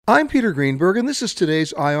I'm Peter Greenberg, and this is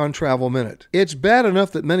today's Eye on Travel Minute. It's bad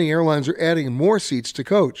enough that many airlines are adding more seats to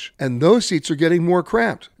coach, and those seats are getting more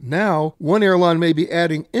cramped. Now, one airline may be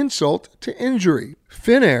adding insult to injury.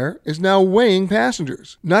 Finnair is now weighing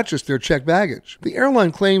passengers, not just their checked baggage. The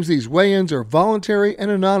airline claims these weigh-ins are voluntary and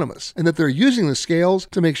anonymous, and that they're using the scales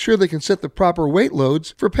to make sure they can set the proper weight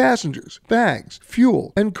loads for passengers, bags,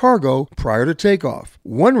 fuel, and cargo prior to takeoff.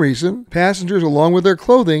 One reason, passengers along with their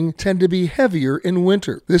clothing tend to be heavier in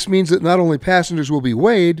winter. This means that not only passengers will be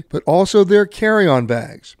weighed, but also their carry-on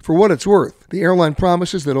bags. For what it's worth, the airline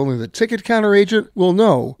promises that only the ticket counter agent will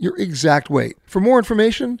know your exact weight. For more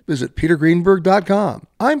information, visit petergreenberg.com.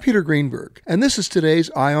 I'm Peter Greenberg, and this is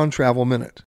today's Eye on Travel Minute.